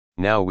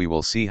Now we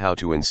will see how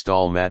to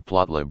install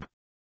Matplotlib.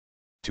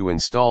 To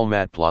install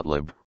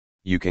Matplotlib,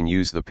 you can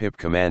use the pip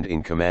command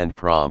in command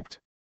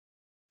prompt.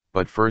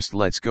 But first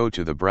let's go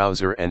to the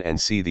browser and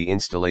see the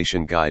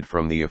installation guide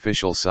from the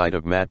official site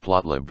of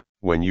Matplotlib.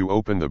 When you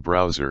open the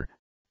browser,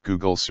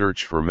 Google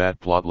search for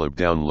Matplotlib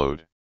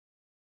download.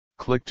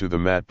 Click to the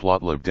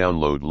Matplotlib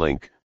download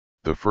link.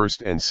 The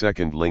first and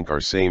second link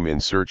are same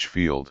in search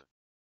field.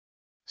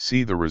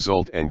 See the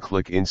result and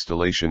click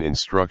installation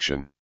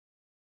instruction.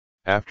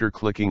 After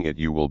clicking it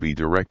you will be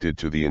directed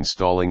to the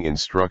installing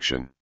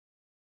instruction.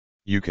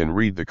 You can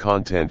read the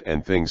content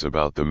and things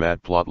about the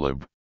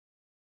Matplotlib,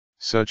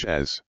 such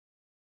as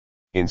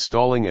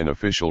installing an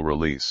official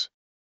release,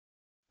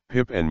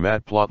 pip and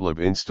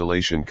Matplotlib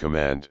installation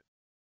command,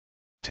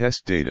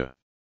 test data,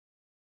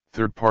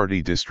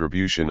 third-party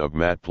distribution of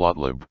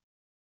Matplotlib,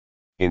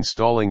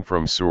 installing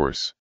from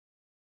source,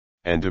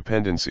 and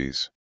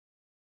dependencies.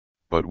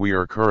 But we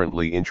are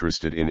currently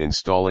interested in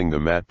installing the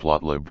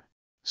Matplotlib,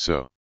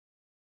 so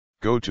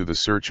go to the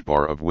search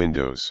bar of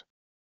Windows.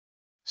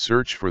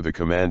 Search for the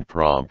command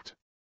prompt.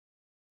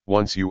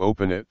 Once you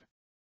open it,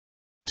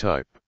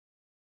 type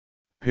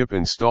pip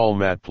install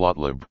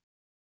Matplotlib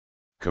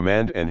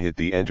command and hit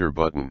the enter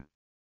button.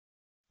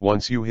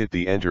 Once you hit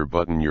the enter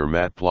button your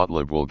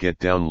Matplotlib will get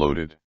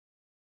downloaded.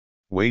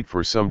 Wait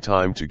for some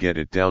time to get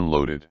it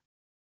downloaded.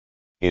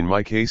 In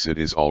my case it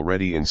is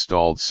already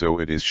installed,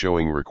 so it is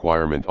showing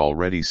requirement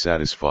already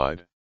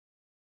satisfied.